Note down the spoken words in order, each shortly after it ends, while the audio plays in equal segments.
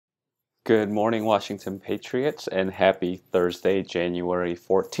Good morning, Washington Patriots, and happy Thursday, January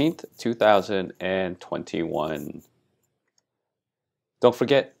 14th, 2021. Don't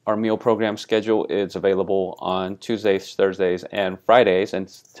forget, our meal program schedule is available on Tuesdays, Thursdays, and Fridays, and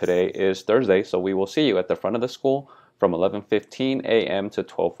today is Thursday, so we will see you at the front of the school from 11:15 a.m. to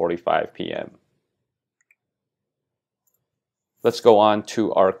 12:45 p.m. Let's go on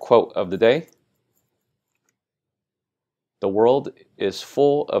to our quote of the day. The world is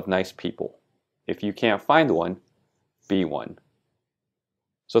full of nice people. If you can't find one, be one.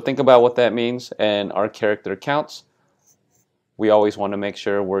 So think about what that means, and our character counts. We always want to make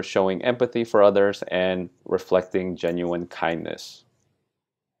sure we're showing empathy for others and reflecting genuine kindness.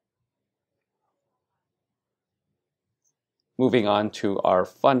 Moving on to our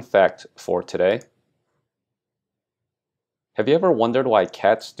fun fact for today. Have you ever wondered why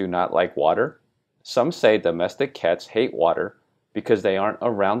cats do not like water? Some say domestic cats hate water because they aren't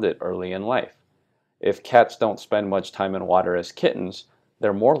around it early in life. If cats don't spend much time in water as kittens,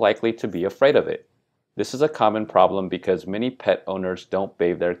 they're more likely to be afraid of it. This is a common problem because many pet owners don't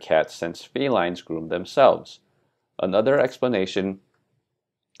bathe their cats since felines groom themselves. Another explanation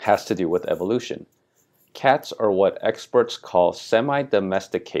has to do with evolution. Cats are what experts call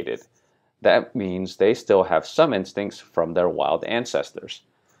semi-domesticated. That means they still have some instincts from their wild ancestors.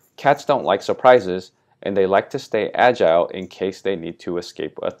 Cats don't like surprises, and they like to stay agile in case they need to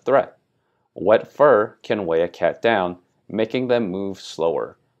escape a threat. Wet fur can weigh a cat down, making them move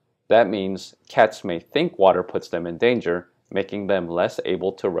slower. That means cats may think water puts them in danger, making them less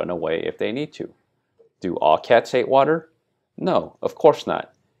able to run away if they need to. Do all cats hate water? No, of course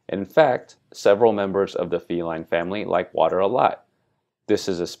not. In fact, several members of the feline family like water a lot. This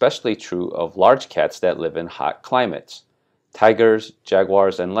is especially true of large cats that live in hot climates. Tigers,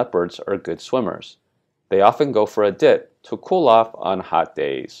 jaguars, and leopards are good swimmers. They often go for a dip to cool off on hot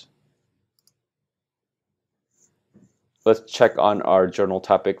days. Let's check on our journal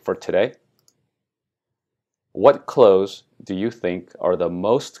topic for today. What clothes do you think are the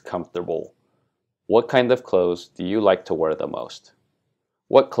most comfortable? What kind of clothes do you like to wear the most?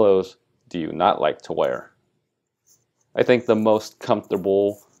 What clothes do you not like to wear? I think the most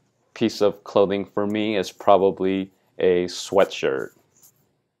comfortable piece of clothing for me is probably a sweatshirt.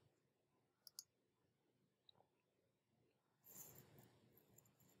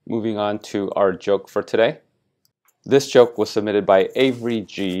 Moving on to our joke for today. This joke was submitted by Avery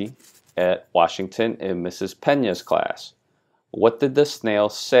G. at Washington in Mrs. Pena's class. What did the snail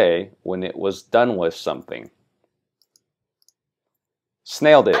say when it was done with something?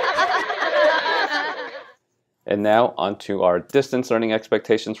 Snailed it. And now on to our distance learning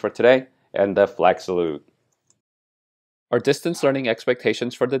expectations for today and the flag salute. Our distance learning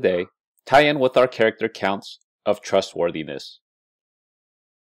expectations for the day tie in with our character counts of trustworthiness.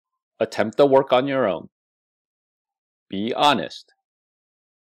 Attempt the work on your own. Be honest.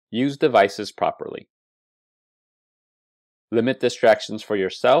 Use devices properly. Limit distractions for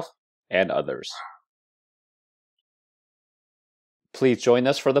yourself and others. Please join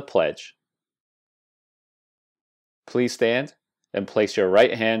us for the pledge. Please stand and place your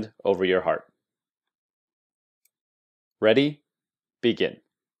right hand over your heart. Ready? Begin.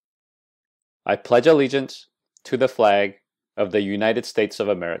 I pledge allegiance to the flag of the United States of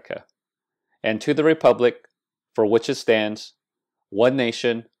America and to the republic for which it stands, one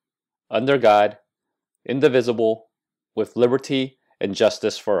nation, under God, indivisible, with liberty and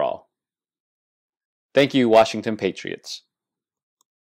justice for all. Thank you, Washington Patriots.